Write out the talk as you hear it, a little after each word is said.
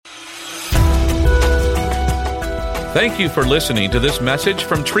Thank you for listening to this message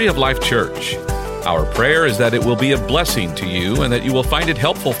from Tree of Life Church. Our prayer is that it will be a blessing to you and that you will find it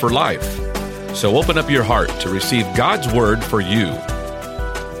helpful for life. So open up your heart to receive God's word for you.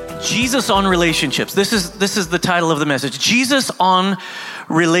 Jesus on relationships. This is the title of the message. Jesus on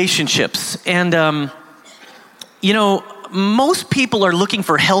relationships. And, most people are looking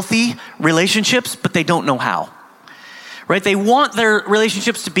for healthy relationships, but they don't know how. Right? They want their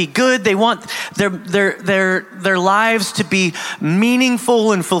relationships to be good. They want their lives to be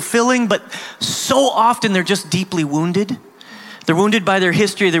meaningful and fulfilling, but so often they're just deeply wounded. They're wounded by their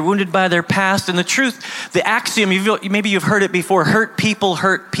history. They're wounded by their past. And the truth, the axiom, maybe you've heard it before, hurt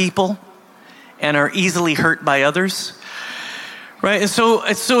people and are easily hurt by others. Right? And so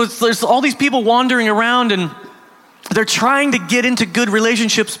there's all these people wandering around and they're trying to get into good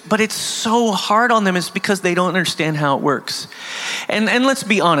relationships, but it's so hard on them. It's because they don't understand how it works. And let's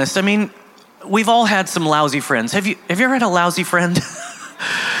be honest. I mean, we've all had some lousy friends. Have you ever had a lousy friend?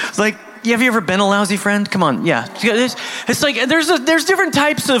 It's like, have you ever been a lousy friend? Come on, yeah. It's like there's different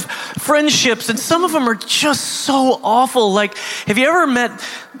types of friendships, and some of them are just so awful. Like, have you ever met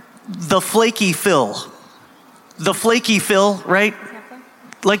the flaky Phil? The flaky Phil, right?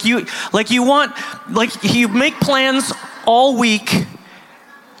 Like you make plans all week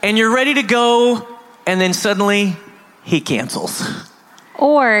and you're ready to go and then suddenly he cancels.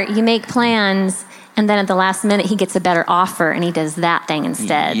 Or you make plans and then at the last minute he gets a better offer and he does that thing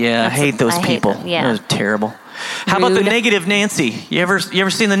instead. Yeah, I hate those people. Yeah. Those are terrible. How about the negative Nancy? You ever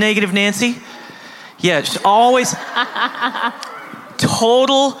seen the negative Nancy? Yeah, just always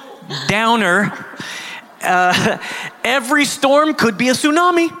total downer. Every storm could be a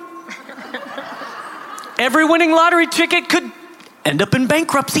tsunami. Every winning lottery ticket could end up in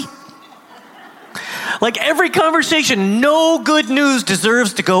bankruptcy. Like every conversation, no good news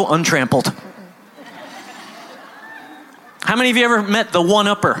deserves to go untrampled. How many of you ever met the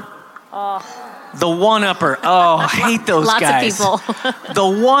one-upper? The one-upper. Oh, I hate those guys. Lots of people.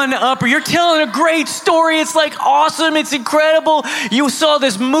 The one-upper. You're telling a great story. It's like awesome. It's incredible. You saw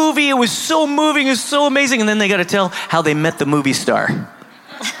this movie. It was so moving. It was so amazing. And then they got to tell how they met the movie star.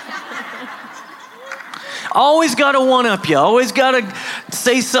 Always got to one-up you. Always got to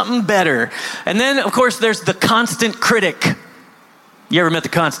say something better. And then, of course, there's the constant critic. You ever met the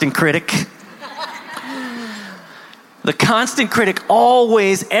constant critic? The constant critic,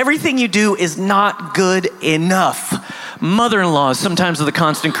 always, everything you do is not good enough. Mother-in-laws sometimes are the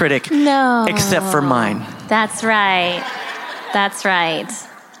constant critic. No. Except for mine. That's right. That's right.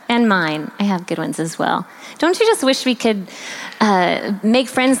 And mine. I have good ones as well. Don't you just wish we could make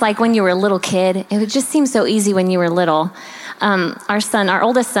friends like when you were a little kid? It would just seem so easy when you were little. Our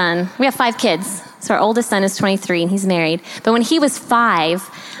oldest son, we have 5 kids. So our oldest son is 23 and he's married. But when he was 5,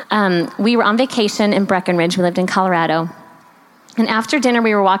 we were on vacation in Breckenridge. We lived in Colorado. And after dinner,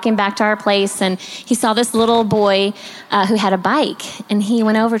 we were walking back to our place and he saw this little boy who had a bike. And he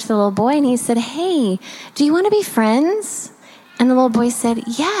went over to the little boy and he said, "Hey, do you want to be friends?" And the little boy said,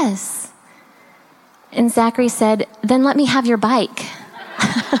 "Yes." And Zachary said, "Then let me have your bike."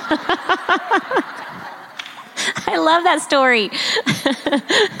 I love that story.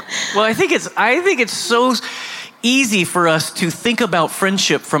 Well, I think it's so easy for us to think about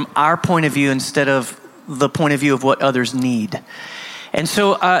friendship from our point of view instead of the point of view of what others need. And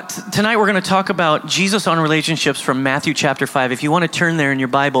so tonight we're going to talk about Jesus on relationships from Matthew chapter 5. If you want to turn there in your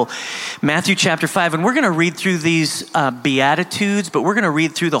Bible, Matthew chapter 5. And we're going to read through these Beatitudes, but we're going to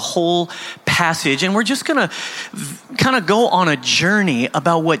read through the whole passage. And we're just going to kind of go on a journey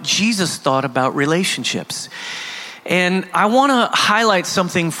about what Jesus thought about relationships. And I want to highlight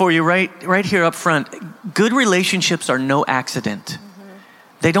something for you right here up front. Good relationships are no accident. Mm-hmm.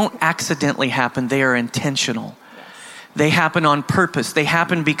 They don't accidentally happen. They are intentional. They happen on purpose. They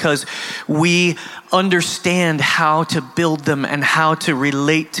happen because we understand how to build them and how to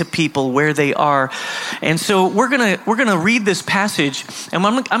relate to people where they are. And so we're gonna read this passage, and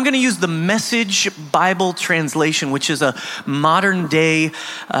I'm gonna use the Message Bible translation, which is a modern day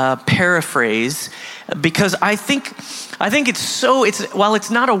paraphrase, because I think while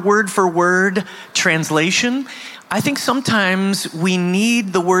it's not a word for word translation, I think sometimes we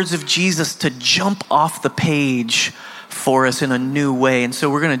need the words of Jesus to jump off the page for us in a new way. And so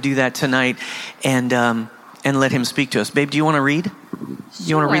we're going to do that tonight and let him speak to us. Babe, do you want to read? Sure.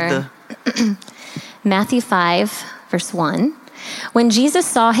 You want to read the... Matthew 5, verse 1. When Jesus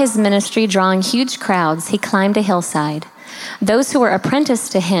saw his ministry drawing huge crowds, he climbed a hillside. Those who were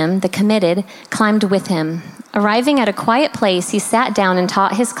apprenticed to him, the committed, climbed with him. Arriving at a quiet place, he sat down and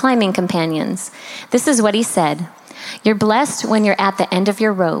taught his climbing companions. This is what he said: "You're blessed when you're at the end of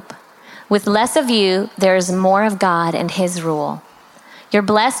your rope. With less of you, there is more of God and his rule. You're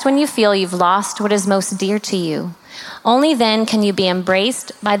blessed when you feel you've lost what is most dear to you. Only then can you be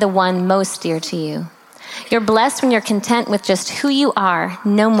embraced by the one most dear to you. You're blessed when you're content with just who you are,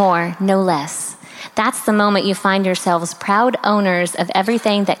 no more, no less. That's the moment you find yourselves proud owners of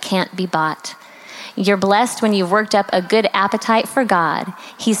everything that can't be bought. You're blessed when you've worked up a good appetite for God.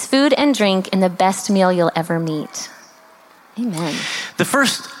 He's food and drink in the best meal you'll ever meet. Amen. The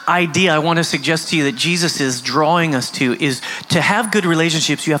first idea I want to suggest to you that Jesus is drawing us to is to have good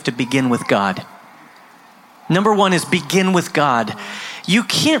relationships, you have to begin with God. Number one is begin with God. You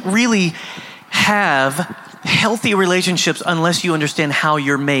can't really have healthy relationships unless you understand how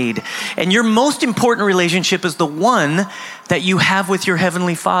you're made. And your most important relationship is the one that you have with your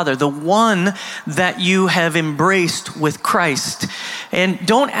Heavenly Father, the one that you have embraced with Christ. And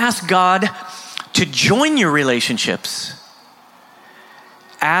don't ask God to join your relationships.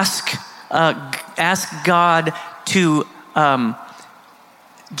 Ask God to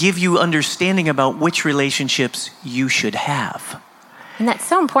give you understanding about which relationships you should have. And that's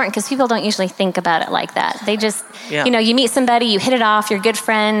so important because people don't usually think about it like that. They just, you meet somebody, you hit it off, you're good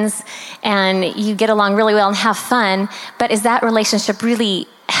friends, and you get along really well and have fun. But is that relationship really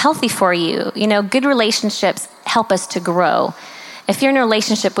healthy for you? Good relationships help us to grow. If you're in a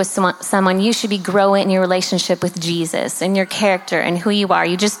relationship with someone, you should be growing in your relationship with Jesus and your character and who you are.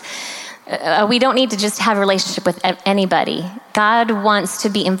 We don't need to just have a relationship with anybody. God wants to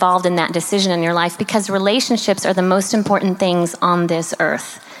be involved in that decision in your life because relationships are the most important things on this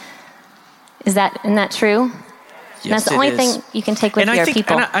earth. Isn't that true? Yes, and that's the only thing you can take with your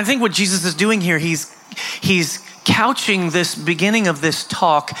people. And I think what Jesus is doing here, he's couching this beginning of this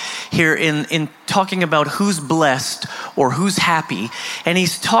talk here in talking about who's blessed or who's happy. And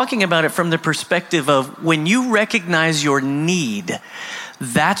he's talking about it from the perspective of when you recognize your need,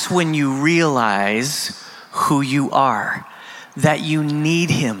 that's when you realize who you are, that you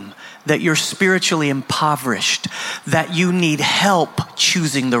need him, that you're spiritually impoverished, that you need help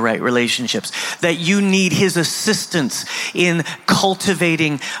choosing the right relationships, that you need his assistance in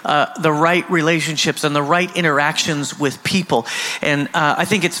cultivating the right relationships and the right interactions with people. And I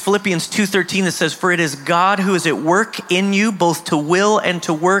think it's Philippians 2:13 that says, "For it is God who is at work in you, both to will and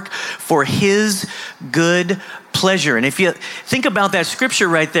to work for his good pleasure." And if you think about that scripture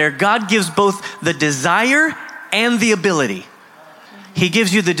right there, God gives both the desire and the ability. He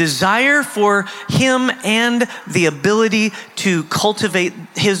gives you the desire for him and the ability to cultivate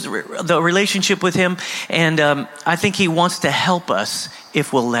the relationship with him. And I think he wants to help us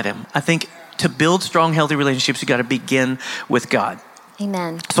if we'll let him. I think to build strong, healthy relationships, you got to begin with God.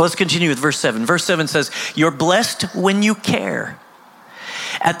 Amen. So let's continue with verse 7. Verse 7 says, "You're blessed when you care.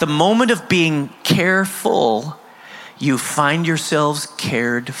 At the moment of being careful, you find yourselves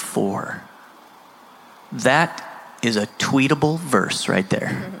cared for." That is a tweetable verse right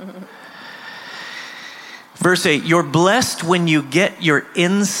there. Verse 8, "You're blessed when you get your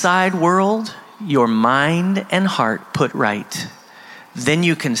inside world, your mind and heart put right. Then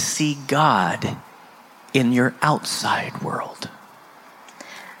you can see God in your outside world."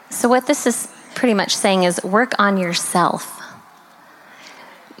 So what this is pretty much saying is work on yourself.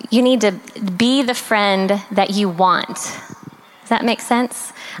 You need to be the friend that you want. Does that make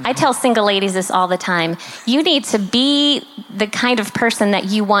sense? I tell single ladies this all the time. You need to be the kind of person that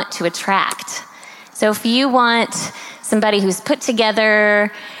you want to attract. So if you want somebody who's put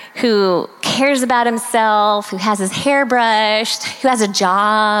together, who cares about himself, who has his hair brushed, who has a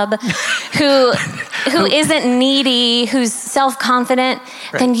job, who isn't needy, who's self-confident,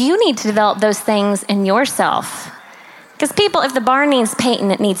 then you need to develop those things in yourself. Because people, if the barn needs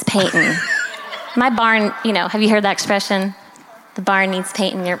painting, it needs painting. My barn, have you heard that expression? The barn needs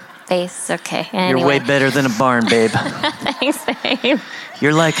paint in your face. Okay. Anyway. You're way better than a barn, babe. Thanks, babe.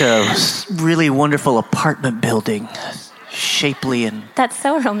 You're like a really wonderful apartment building, shapely and... That's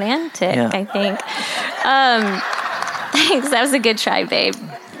so romantic, yeah. I think. Thanks. That was a good try, babe.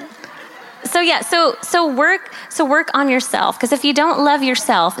 So work on yourself. Because if you don't love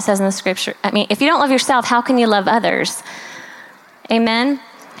yourself, it says in the scripture, if you don't love yourself, how can you love others? Amen?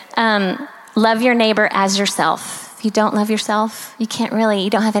 Love your neighbor as yourself. If you don't love yourself, you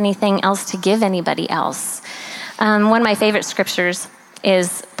don't have anything else to give anybody else. One of my favorite scriptures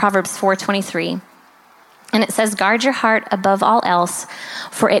is Proverbs 4:23. And it says, "Guard your heart above all else,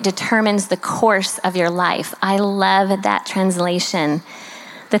 for it determines the course of your life." I love that translation.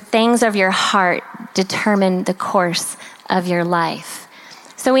 The things of your heart determine the course of your life.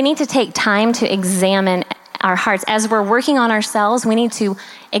 So we need to take time to examine our hearts. As we're working on ourselves, we need to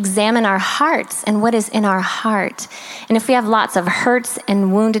examine our hearts and what is in our heart. And if we have lots of hurts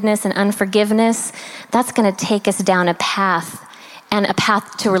and woundedness and unforgiveness, that's going to take us down a path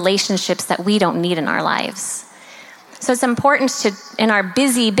to relationships that we don't need in our lives. So it's important to, in our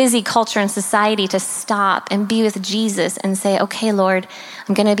busy, busy culture and society, to stop and be with Jesus and say, okay, Lord,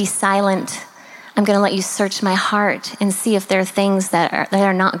 I'm going to be silent. I'm going to let you search my heart and see if there are things that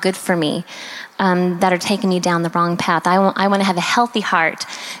are not good for me, that are taking me down the wrong path. I want to have a healthy heart,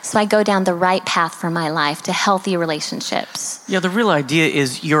 so I go down the right path for my life to healthy relationships. Yeah, the real idea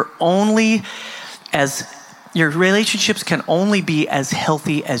is your relationships can only be as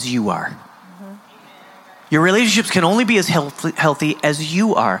healthy as you are. Your relationships can only be as healthy as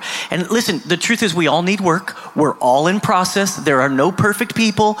you are. And listen, the truth is we all need work. We're all in process. There are no perfect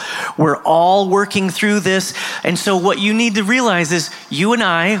people. We're all working through this. And so what you need to realize is you and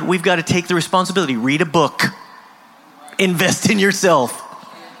I, we've got to take the responsibility. Read a book. Invest in yourself.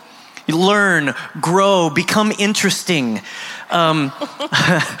 Learn, grow, become interesting.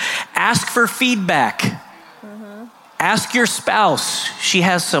 Ask for feedback. Ask your spouse. She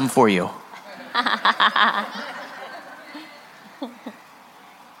has some for you.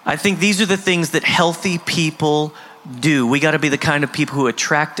 I think these are the things that healthy people do. We got to be the kind of people who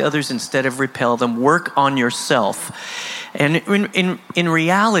attract others instead of repel them. Work on yourself. And in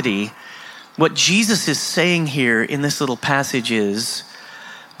reality, what Jesus is saying here in this little passage is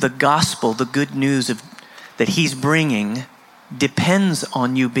the gospel, the good news that he's bringing, depends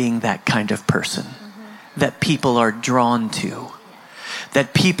on you being that kind of person that people are drawn to,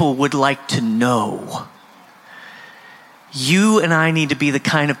 that people would like to know. You and I need to be the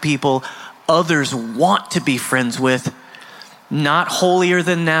kind of people others want to be friends with, not holier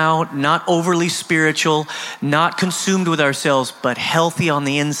than thou, not overly spiritual, not consumed with ourselves, but healthy on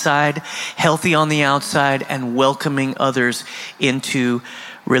the inside, healthy on the outside, and welcoming others into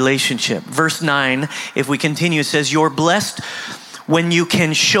relationship. Verse 9, if we continue, it says, "You're blessed when you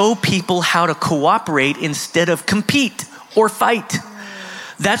can show people how to cooperate instead of compete or fight.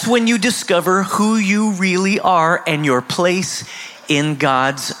 That's when you discover who you really are and your place in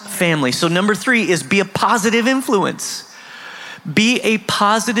God's family." So number 3 is be a positive influence. Be a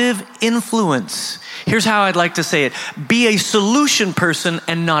positive influence. Here's how I'd like to say it. Be a solution person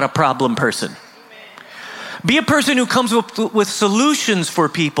and not a problem person. Be a person who comes up with solutions for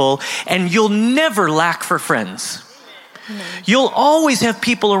people, and you'll never lack for friends. You'll always have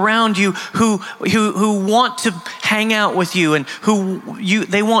people around you who want to hang out with you, and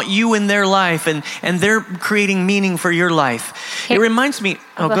they want you in their life, and they're creating meaning for your life. It reminds me.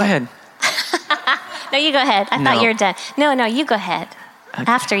 Oh, go ahead. No, you go ahead. I thought you were done. No, you go ahead. Okay.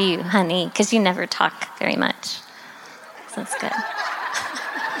 After you, honey, because you never talk very much. So that's good.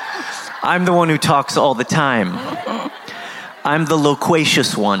 I'm the one who talks all the time. I'm the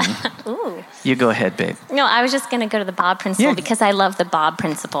loquacious one. Ooh. You go ahead, babe. No, I was just going to go to the Bob principle because I love the Bob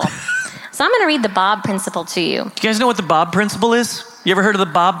principle. So I'm going to read the Bob principle to you. Do you guys know what the Bob principle is? You ever heard of the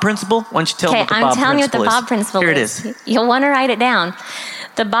Bob principle? Why don't you tell them what the Bob principle is? Okay, I'm telling you what the Bob principle is. Here it is. You'll want to write it down.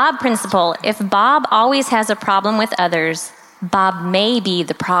 The Bob principle: if Bob always has a problem with others, Bob may be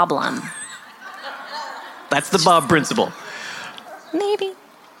the problem. That's the Bob principle. Maybe.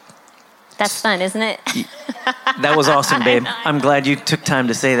 That's fun, isn't it? That was awesome, babe. I'm glad you took time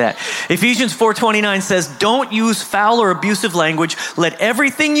to say that. Ephesians 4:29 says, "Don't use foul or abusive language. Let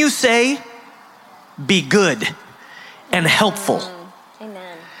everything you say be good and helpful,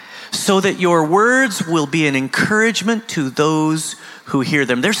 Amen. so that your words will be an encouragement to those who hear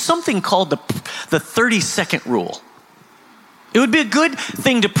them." There's something called the 30-second rule. It would be a good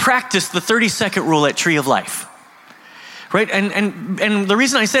thing to practice the 30-second rule at Tree of Life. Right? And the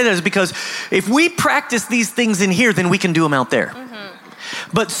reason I say that is because if we practice these things in here, then we can do them out there.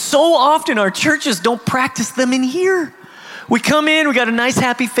 But so often our churches don't practice them in here. We come in, we got a nice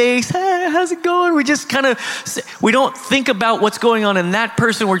happy face. Hey, how's it going? We just we don't think about what's going on in that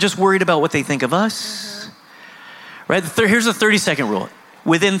person. We're just worried about what they think of us. Right? Here's the 30-second rule.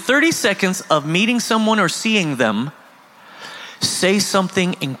 Within 30 seconds of meeting someone or seeing them, say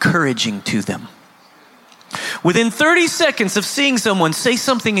something encouraging to them. Within 30 seconds of seeing someone, say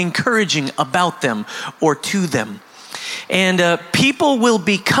something encouraging about them or to them. And people will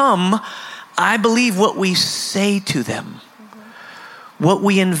become, I believe, what we say to them, what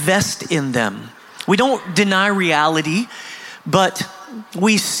we invest in them. We don't deny reality, but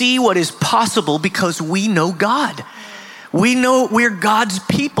we see what is possible because we know God. We know we're God's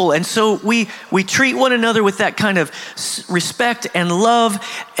people, and so we treat one another with that kind of respect and love,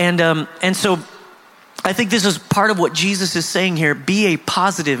 and so I think this is part of what Jesus is saying here. Be a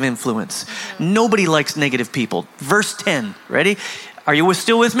positive influence. Nobody likes negative people. Verse 10, ready? Are you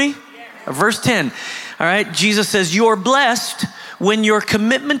still with me? Verse 10, all right? Jesus says, you're blessed when your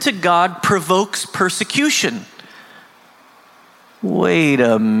commitment to God provokes persecution. Wait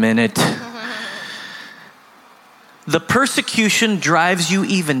a minute. The persecution drives you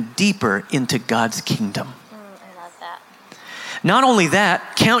even deeper into God's kingdom. I love that. Not only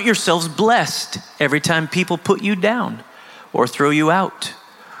that, count yourselves blessed every time people put you down or throw you out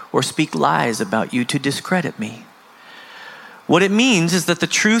or speak lies about you to discredit me. What it means is that the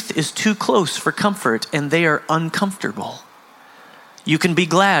truth is too close for comfort and they are uncomfortable. You can be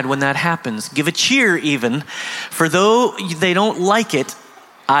glad when that happens. Give a cheer even, for though they don't like it,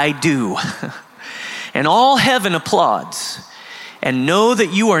 I do. And all heaven applauds. And know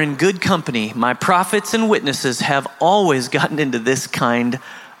that you are in good company. My prophets and witnesses have always gotten into this kind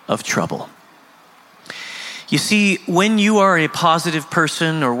of trouble. You see, when you are a positive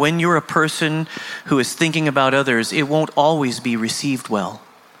person or when you're a person who is thinking about others, it won't always be received well.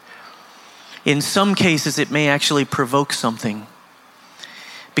 In some cases, it may actually provoke something.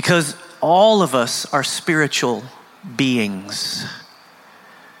 Because all of us are spiritual beings.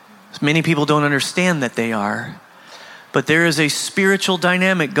 Many people don't understand that they are. But there is a spiritual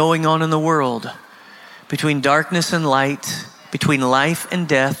dynamic going on in the world between darkness and light, between life and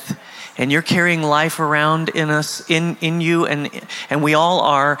death. And you're carrying life around in us, in you, and we all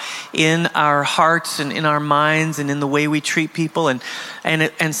are, in our hearts and in our minds and in the way we treat people.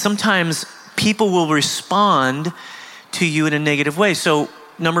 And sometimes people will respond to you in a negative way. So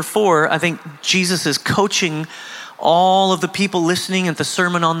number 4, I think Jesus is coaching all of the people listening at the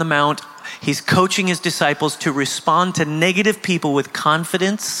Sermon on the Mount. He's coaching his disciples to respond to negative people with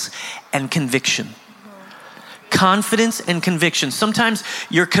confidence and conviction. Confidence and conviction. Sometimes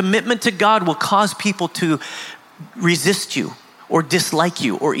your commitment to God will cause people to resist you or dislike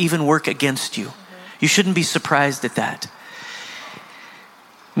you or even work against you. You shouldn't be surprised at that.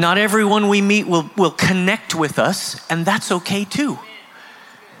 Not everyone we meet will connect with us, and that's okay too.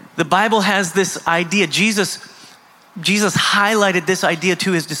 The Bible has this idea. Jesus highlighted this idea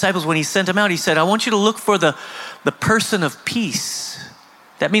to his disciples when he sent them out. He said, I want you to look for the person of peace.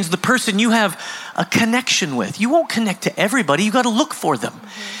 That means the person you have a connection with. You won't connect to everybody. You got to look for them.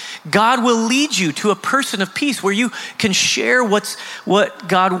 God will lead you to a person of peace where you can share what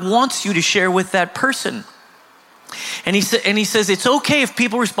God wants you to share with that person. And he says, it's okay if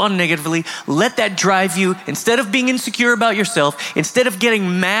people respond negatively. Let that drive you. Instead of being insecure about yourself, instead of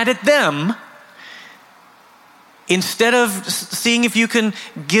getting mad at them, instead of seeing if you can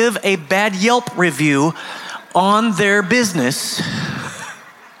give a bad Yelp review on their business,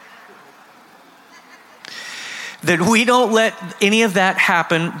 that we don't let any of that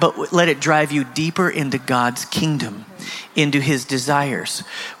happen, but let it drive you deeper into God's kingdom, into his desires.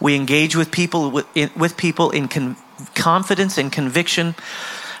 We engage with people in confidence and conviction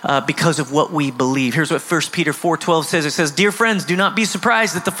because of what we believe. Here's what 1 Peter 4:12 says. It says, dear friends, do not be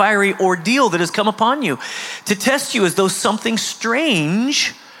surprised at the fiery ordeal that has come upon you to test you as though something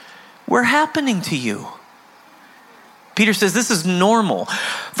strange were happening to you. Peter says this is normal.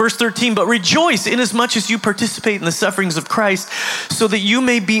 Verse 13, but rejoice inasmuch as you participate in the sufferings of Christ, so that you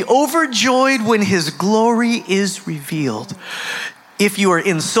may be overjoyed when his glory is revealed. If you are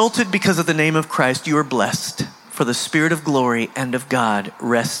insulted because of the name of Christ, you are blessed, for the Spirit of glory and of God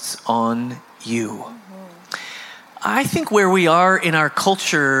rests on you. I think where we are in our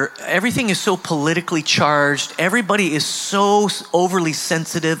culture, everything is so politically charged. Everybody is so overly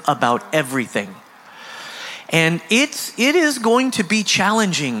sensitive about everything. And it is going to be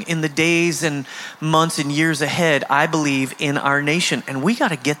challenging in the days and months and years ahead, I believe, in our nation. And we got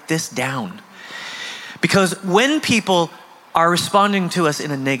to get this down. Because when people are responding to us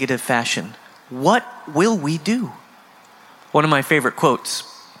in a negative fashion, what will we do? One of my favorite quotes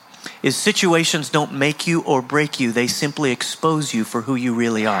is, situations don't make you or break you. They simply expose you for who you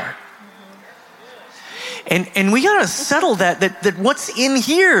really are. And we got to settle that what's in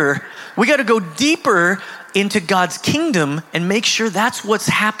here, we got to go deeper into God's kingdom and make sure that's what's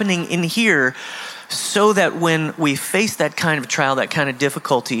happening in here, so that when we face that kind of trial, that kind of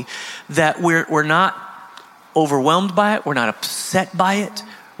difficulty, that we're not overwhelmed by it, we're not upset by it,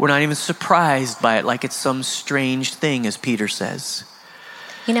 we're not even surprised by it like it's some strange thing, as Peter says.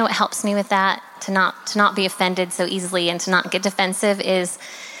 You know what helps me with that, to not be offended so easily and to not get defensive, is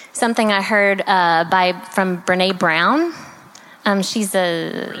something I heard from Brené Brown. She's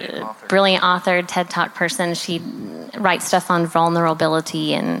a brilliant author, TED Talk person. She writes stuff on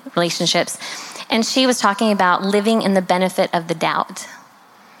vulnerability and relationships. And she was talking about living in the benefit of the doubt.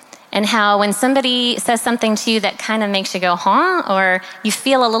 And how when somebody says something to you that kind of makes you go, huh? Or you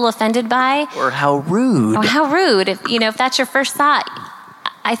feel a little offended by. Or how rude. Or how rude. If that's your first thought,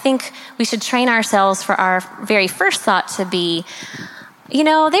 I think we should train ourselves for our very first thought to be, they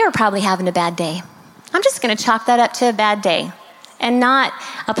were probably having a bad day. I'm just going to chalk that up to a bad day and not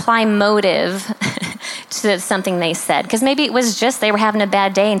apply motive to something they said. Because maybe it was just they were having a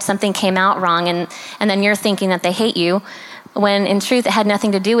bad day and something came out wrong, and then you're thinking that they hate you, when in truth it had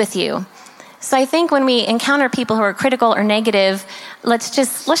nothing to do with you. So I think when we encounter people who are critical or negative, let's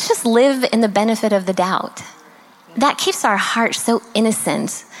just live in the benefit of the doubt. That keeps our heart so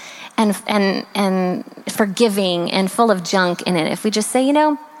innocent and forgiving and full of junk in it. If we just say,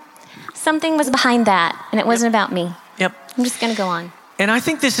 something was behind that and it wasn't about me. Yep. I'm just going to go on. And I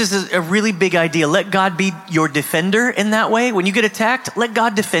think this is a really big idea. Let God be your defender in that way. When you get attacked, let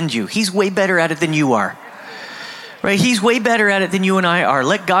God defend you. He's way better at it than you are. Right? He's way better at it than you and I are.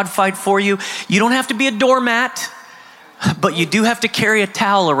 Let God fight for you. You don't have to be a doormat, but you do have to carry a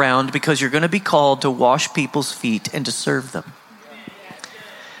towel around because you're going to be called to wash people's feet and to serve them.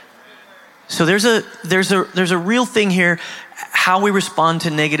 So there's a real thing here, how we respond to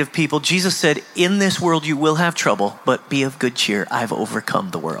negative people. Jesus said, in this world you will have trouble, but be of good cheer. I've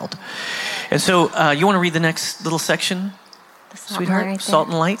overcome the world. And so you want to read the next little section, sweetheart? Right, Salt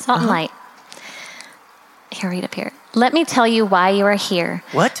and light? Salt and light. Here, read up here. Let me tell you why you are here.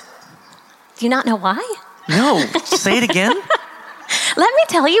 What? Do you not know why? No. Say it again. Let me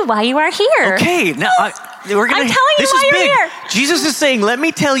tell you why you are here. Okay. Now I'm telling you why you're here. Jesus is saying, let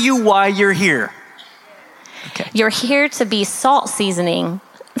me tell you why you're here. Okay. You're here to be salt seasoning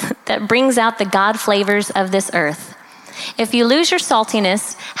that brings out the God flavors of this earth. If you lose your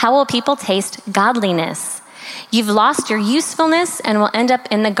saltiness, how will people taste godliness? You've lost your usefulness and will end up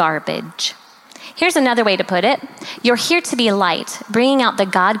in the garbage. Here's another way to put it. You're here to be light, bringing out the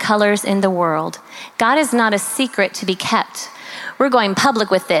God colors in the world. God is not a secret to be kept. We're going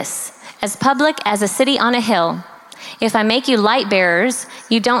public with this, as public as a city on a hill. If I make you light bearers,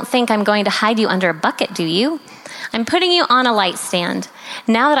 you don't think I'm going to hide you under a bucket, do you? I'm putting you on a light stand.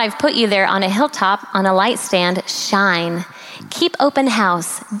 Now that I've put you there on a hilltop, on a light stand, shine. Keep open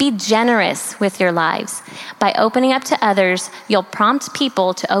house. Be generous with your lives. By opening up to others, you'll prompt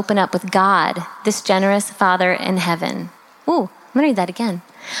people to open up with God, this generous Father in heaven. Ooh, I'm going to read that again.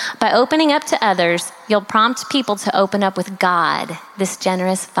 By opening up to others, you'll prompt people to open up with God, this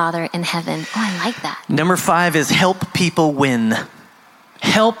generous Father in heaven. Oh, I like that. Number 5 is help people win.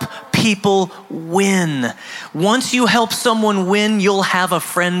 Help people win. Once you help someone win, you'll have a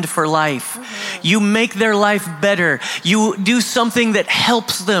friend for life. Mm-hmm. You make their life better. You do something that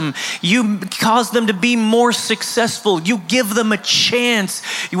helps them. You cause them to be more successful. You give them a chance.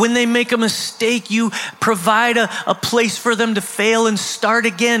 When they make a mistake, you provide a place for them to fail and start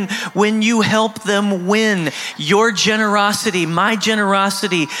again. When you help them win, your generosity, my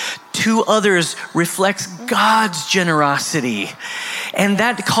generosity to others reflects God's generosity. And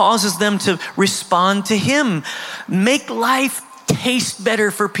that causes them to respond to Him. Make life taste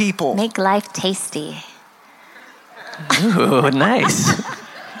better for people. Make life tasty. Ooh, nice.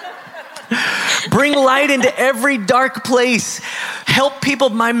 Bring light into every dark place. Help people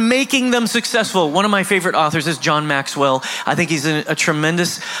by making them successful. One of my favorite authors is John Maxwell. I think he's a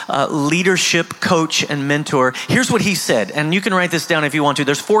tremendous leadership coach and mentor. Here's what he said, and you can write this down if you want to.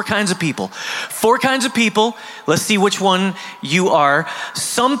 There's 4 kinds of people. 4 kinds of people. Let's see which one you are.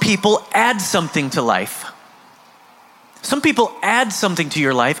 Some people add something to life. Some people add something to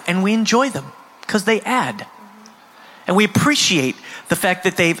your life, and we enjoy them because they add. And we appreciate the fact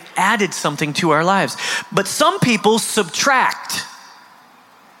that they've added something to our lives. But some people subtract.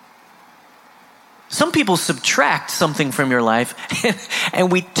 Some people subtract something from your life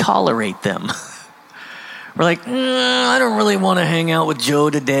and we tolerate them. We're like, I don't really want to hang out with Joe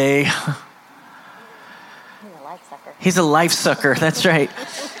today. He's a life sucker. He's a life sucker, that's right.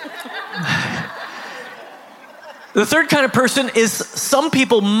 The third kind of person is some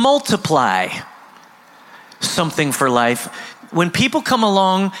people multiply something for life. When people come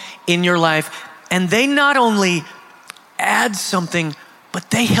along in your life and they not only add something, but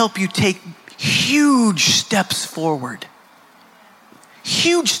they help you take huge steps forward.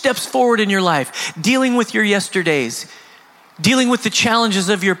 Huge steps forward in your life. Dealing with your yesterdays. Dealing with the challenges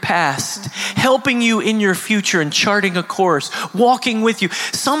of your past. Helping you in your future and charting a course. Walking with you.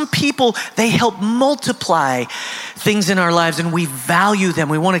 Some people, they help multiply things in our lives and we value them.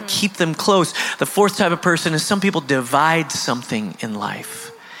 We want to keep them close. The 4th type of person is some people divide something in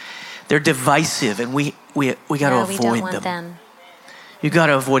life. They're divisive and we got to avoid we don't want them. You got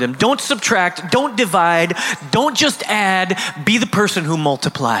to avoid them. Don't subtract, don't divide, don't just add, be the person who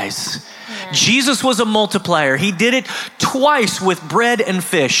multiplies. Yeah. Jesus was a multiplier. He did it twice with bread and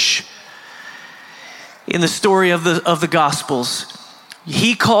fish in the story of the Gospels.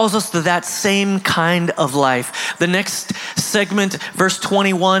 He calls us to that same kind of life. The next segment, verse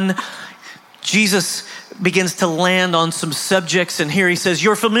 21, Jesus begins to land on some subjects, and here he says,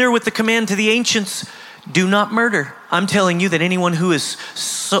 you're familiar with the command to the ancients, do not murder. I'm telling you that anyone who is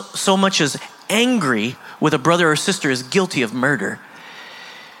so much as angry with a brother or sister is guilty of murder.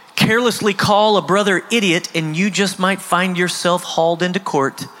 Carelessly call a brother idiot and you just might find yourself hauled into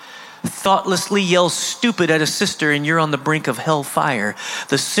court. Thoughtlessly yell stupid at a sister and you're on the brink of hellfire.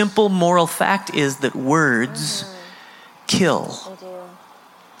 The simple moral fact is that words kill.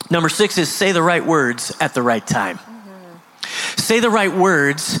 Number 6 is say the right words at the right time. Say the right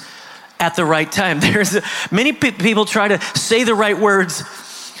words at the right time. Many people try to say the right words,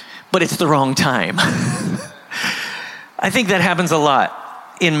 but it's the wrong time. I think that happens a lot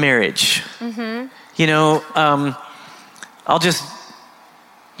in marriage. You know, I'll just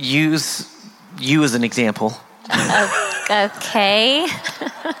use you as an example. Okay.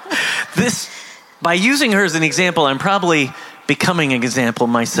 By using her as an example, I'm probably becoming an example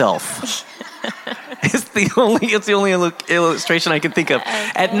myself. It's the only illustration I can think of.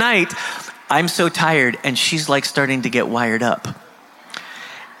 Okay. At night, I'm so tired, and she's like starting to get wired up.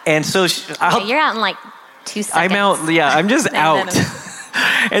 And so you're out in like 2 seconds. I'm out. Yeah, I'm just out.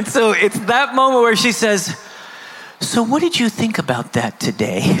 And so it's that moment where she says, "So what did you think about that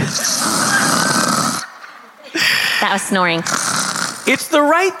today?" That was snoring. It's the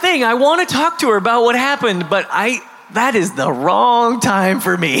right thing. I want to talk to her about what happened, but that is the wrong time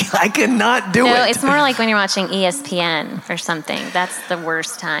for me. I cannot do it. No, it's more like when you're watching ESPN or something. That's the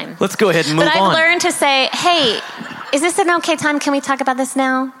worst time. Let's go ahead and move on. But I've learned to say, hey, is this an okay time? Can we talk about this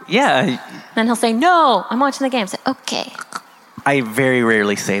now? Yeah. Then he'll say, no, I'm watching the game. I say, okay. I very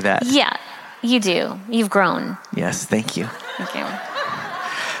rarely say that. Yeah, you do. You've grown. Yes, thank you. Thank you.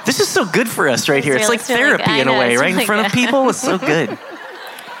 This is so good for us right here. It's like therapy in a way, right? In front of people. It's so good.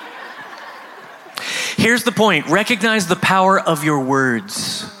 Here's the point. Recognize the power of your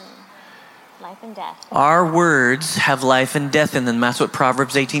words. Life and death. Our words have life and death in them. That's what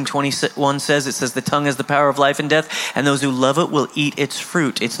Proverbs 18:21 says. It says the tongue has the power of life and death, and those who love it will eat its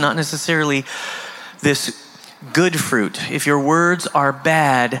fruit. It's not necessarily this good fruit. If your words are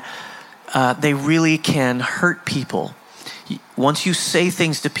bad, they really can hurt people. Once you say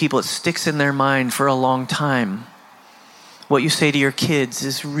things to people, it sticks in their mind for a long time. What you say to your kids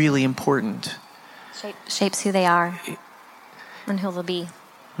is really important. Shapes who they are and who they'll be.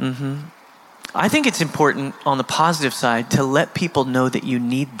 Mm-hmm. I think it's important on the positive side to let people know that you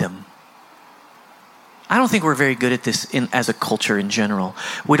need them. I don't think we're very good at this as a culture in general.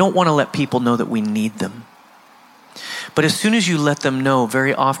 We don't want to let people know that we need them. But as soon as you let them know,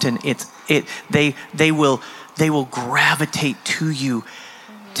 very often they will gravitate to you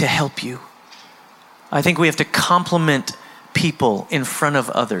to help you. I think we have to compliment people in front of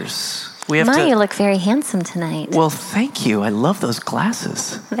others. You look very handsome tonight. Well, thank you. I love those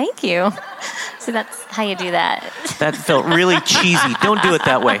glasses. Thank you. So that's how you do that. That felt really cheesy. Don't do it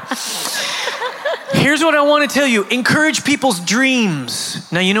that way. Here's what I want to tell you. Encourage people's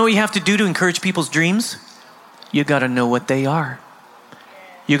dreams. Now, you know what you have to do to encourage people's dreams? You got to know what they are.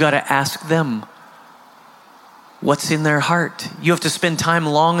 You got to ask them what's in their heart. You have to spend time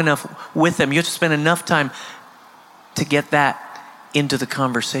long enough with them. You have to spend enough time to get that into the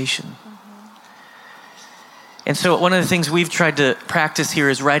conversation. And so one of the things we've tried to practice here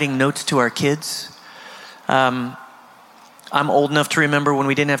is writing notes to our kids. I'm old enough to remember when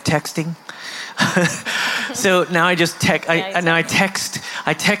we didn't have texting. So now I just I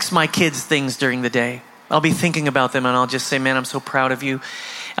text my kids things during the day. I'll be thinking about them and I'll just say, man, I'm so proud of you.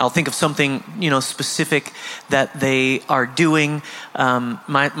 I'll think of something, specific that they are doing.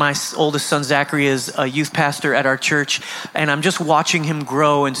 My oldest son, Zachary, is a youth pastor at our church, and I'm just watching him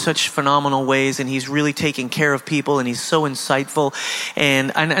grow in such phenomenal ways, and he's really taking care of people, and he's so insightful.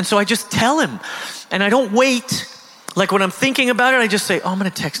 And so I just tell him, and I don't wait. Like when I'm thinking about it, I just say, I'm going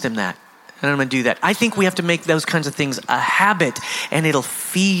to text him that. And I'm going to do that. I think we have to make those kinds of things a habit, and it'll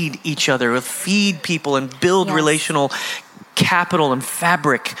feed each other. It'll feed people and build relational capital and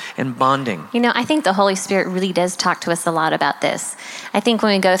fabric and bonding. I think the Holy Spirit really does talk to us a lot about this. I think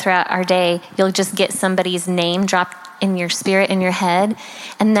when we go throughout our day, you'll just get somebody's name dropped in your spirit, in your head,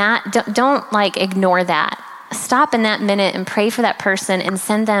 and that don't ignore that. Stop in that minute and pray for that person and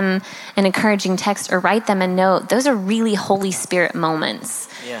send them an encouraging text or write them a note. Those are really Holy Spirit moments.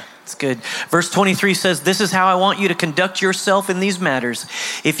 Yeah. It's good. Verse 23 says, this is how I want you to conduct yourself in these matters.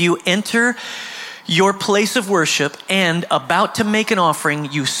 If you enter your place of worship and about to make an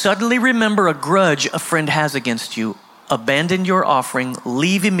offering, you suddenly remember a grudge a friend has against you. Abandon your offering,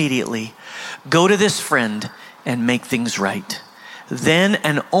 leave immediately, go to this friend and make things right. Then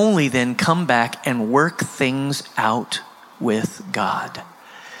and only then come back and work things out with God.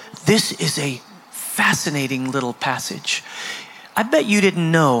 This is a fascinating little passage. I bet you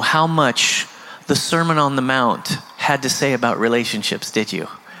didn't know how much the Sermon on the Mount had to say about relationships, did you?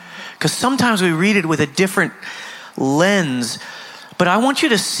 Because sometimes we read it with a different lens. But I want you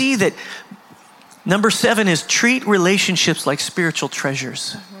to see that number 7 is treat relationships like spiritual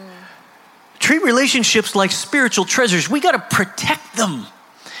treasures. Treat relationships like spiritual treasures. We got to protect them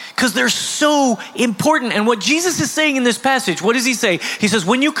because they're so important. And what Jesus is saying in this passage, what does he say? He says,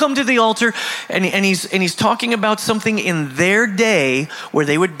 when you come to the altar, and he's talking about something in their day where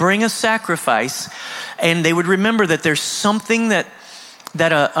they would bring a sacrifice, and they would remember that there's something that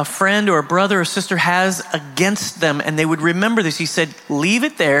a friend or a brother or sister has against them, and they would remember this. He said, leave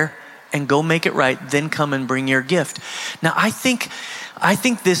it there and go make it right, then come and bring your gift. Now, I think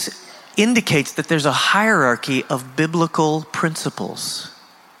this indicates that there's a hierarchy of biblical principles.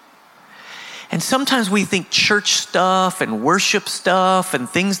 And sometimes we think church stuff and worship stuff and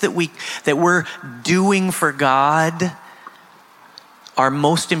things that we're doing for God are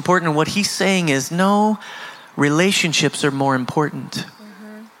most important. And what he's saying is, no, relationships are more important.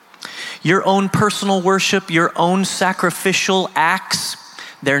 Your own personal worship, your own sacrificial acts,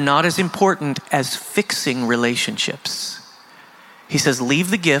 they're not as important as fixing relationships. He says,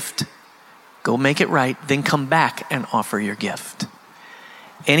 leave the gift, go make it right, then come back and offer your gift.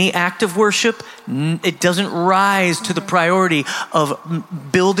 Any act of worship, it doesn't rise to the priority of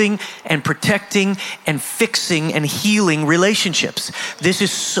building and protecting and fixing and healing relationships. This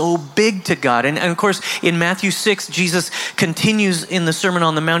is so big to God. And of course, in Matthew 6, Jesus continues in the Sermon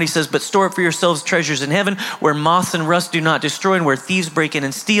on the Mount. He says, but store up for yourselves treasures in heaven where moths and rust do not destroy and where thieves break in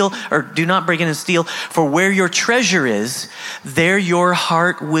and steal, or do not break in and steal. For where your treasure is, there your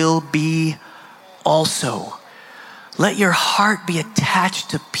heart will be also. Let your heart be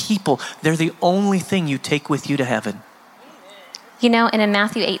attached to people. They're the only thing you take with you to heaven. You know, and in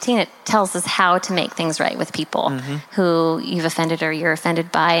Matthew 18, it tells us how to make things right with people who you've offended or you're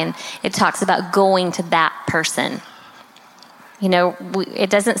offended by. And it talks about going to that person. You know, it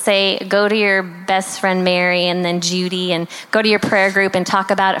doesn't say go to your best friend Mary and then Judy and go to your prayer group and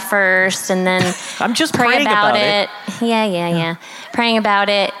talk about it first and then I'm just praying about it. Yeah. Praying about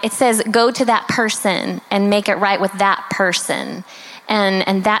it. It says go to that person and make it right with that person.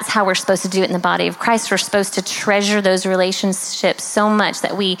 And that's how we're supposed to do it in the body of Christ. We're supposed to treasure those relationships so much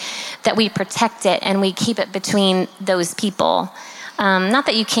that we protect it and we keep it between those people. Not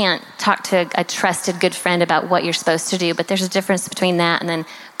that you can't talk to a trusted good friend about what you're supposed to do, but there's a difference between that and then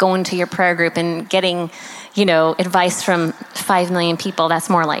going to your prayer group and getting, advice from 5 million people. That's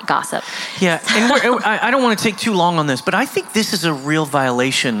more like gossip. Yeah, and I don't want to take too long on this, but I think this is a real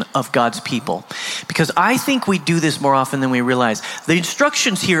violation of God's people because I think we do this more often than we realize. The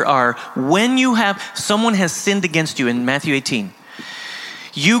instructions here are when someone has sinned against you in Matthew 18,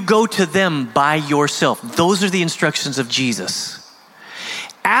 you go to them by yourself. Those are the instructions of Jesus.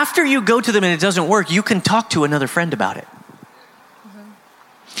 After you go to them and it doesn't work, you can talk to another friend about it.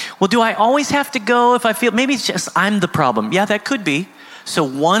 Well, do I always have to go if I feel, maybe it's just I'm the problem. Yeah, that could be. So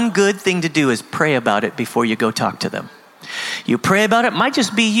one good thing to do is pray about it before you go talk to them. You pray about it, might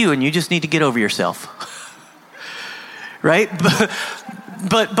just be you and you just need to get over yourself. Right?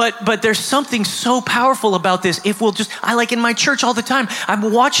 But there's something so powerful about this. If we'll I like in my church all the time,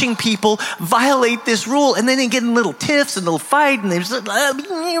 I'm watching people violate this rule and then they get in little tiffs and they'll fight and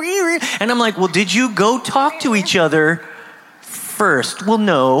and I'm like, well, did you go talk to each other first? Well,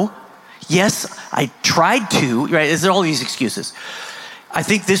 no. Yes, I tried to, right? There's all these excuses. I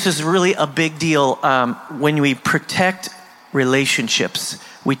think this is really a big deal when we protect relationships.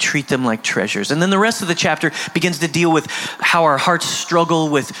 We treat them like treasures. And then the rest of the chapter begins to deal with how our hearts struggle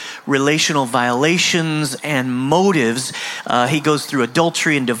with relational violations and motives. He goes through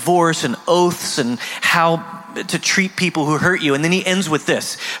adultery and divorce and oaths and how to treat people who hurt you. And then he ends with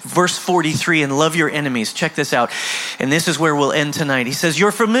this, verse 43, and love your enemies. Check this out. And this is where we'll end tonight. He says,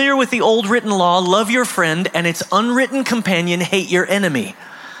 you're familiar with the old written law, love your friend, and its unwritten companion, hate your enemy.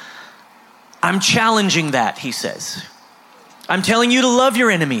 I'm challenging that, he says. I'm telling you to love your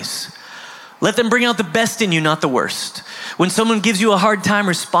enemies. Let them bring out the best in you, not the worst. When someone gives you a hard time,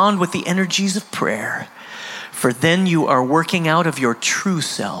 respond with the energies of prayer. For then you are working out of your true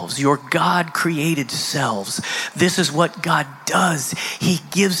selves, your God-created selves. This is what God does. He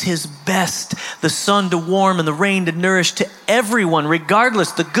gives his best, the sun to warm and the rain to nourish to everyone,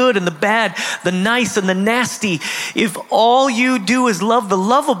 regardless, the good and the bad, the nice and the nasty. If all you do is love the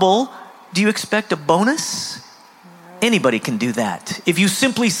lovable, do you expect a bonus? Anybody can do that. If you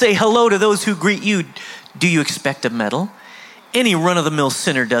simply say hello to those who greet you, do you expect a medal? Any run-of-the-mill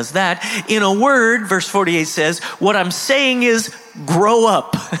sinner does that. In a word, verse 48 says, what I'm saying is grow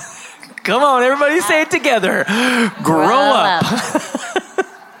up. Come on, everybody say it together. Grow up.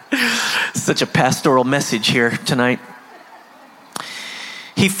 Such a pastoral message here tonight.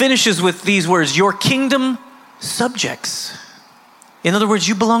 He finishes with these words, your kingdom subjects. In other words,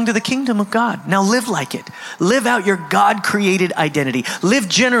 you belong to the kingdom of God. Now live like it. Live out your God-created identity. Live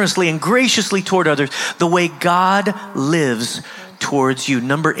generously and graciously toward others the way God lives towards you.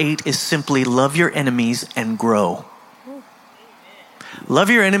 Number 8 is simply love your enemies and grow.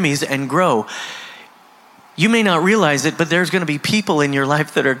 Love your enemies and grow. You may not realize it, but there's going to be people in your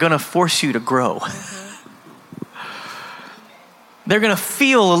life that are going to force you to grow. They're going to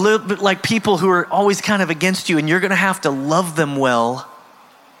feel a little bit like people who are always kind of against you, and you're going to have to love them well.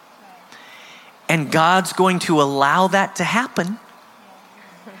 And God's going to allow that to happen.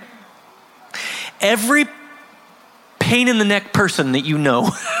 Every pain in the neck person that you know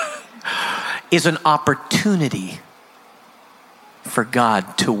is an opportunity for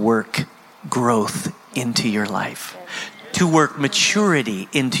God to work growth into your life, to work maturity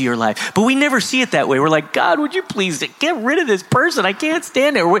into your life. But we never see it that way. We're like, God, would you please get rid of this person? I can't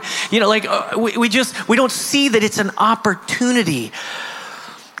stand it. We don't see that it's an opportunity.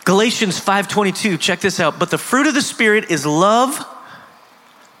 Galatians 5:22, check this out. But the fruit of the Spirit is love,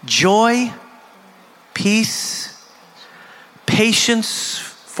 joy, peace, patience,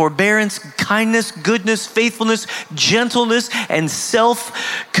 forbearance, kindness, goodness, faithfulness, gentleness, and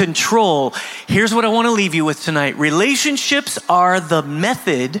self-control. Here's what I want to leave you with tonight. Relationships are the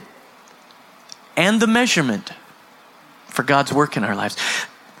method and the measurement for God's work in our lives.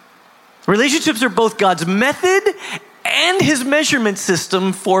 Relationships are both God's method and his measurement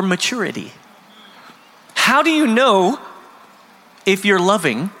system for maturity. How do you know if you're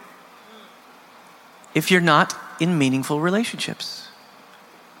loving if you're not in meaningful relationships?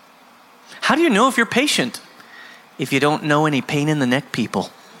 How do you know if you're patient if you don't know any pain in the neck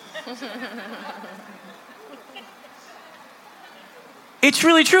people? It's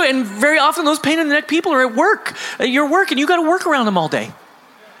really true. And very often those pain in the neck people are at work. You're at work and you got to work around them all day.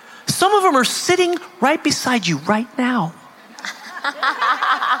 Some of them are sitting right beside you right now.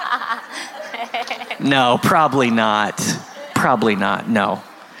 No, probably not. Probably not. No.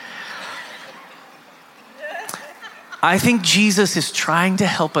 I think Jesus is trying to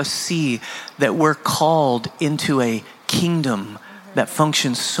help us see that we're called into a kingdom that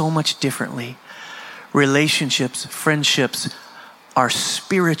functions so much differently. Relationships, friendships are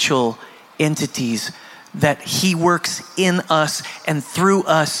spiritual entities that he works in us and through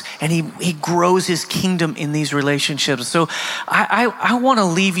us, and he grows his kingdom in these relationships. So I want to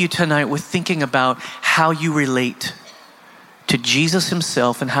leave you tonight with thinking about how you relate to Jesus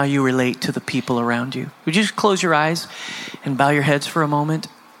himself and how you relate to the people around you. Would you just close your eyes and bow your heads for a moment?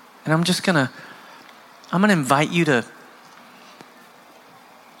 And I'm going to invite you to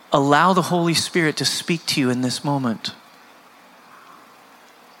allow the Holy Spirit to speak to you in this moment.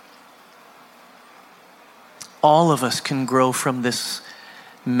 All of us can grow from this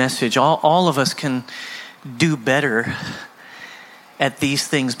message. All of us can do better at these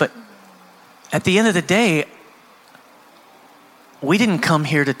things. But at the end of the day, we didn't come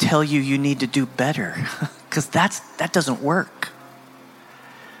here to tell you you need to do better, because that doesn't work.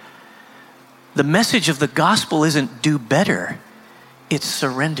 The message of the gospel isn't do better. It's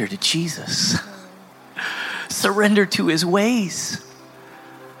surrender to Jesus. Surrender to his ways.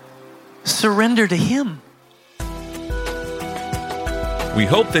 Surrender to him. We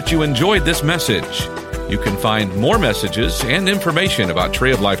hope that you enjoyed this message. You can find more messages and information about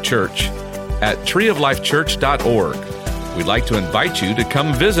Tree of Life Church at treeoflifechurch.org. We'd like to invite you to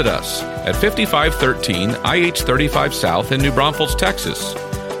come visit us at 5513 IH-35 South in New Braunfels, Texas.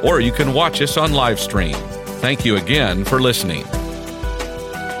 Or you can watch us on live stream. Thank you again for listening.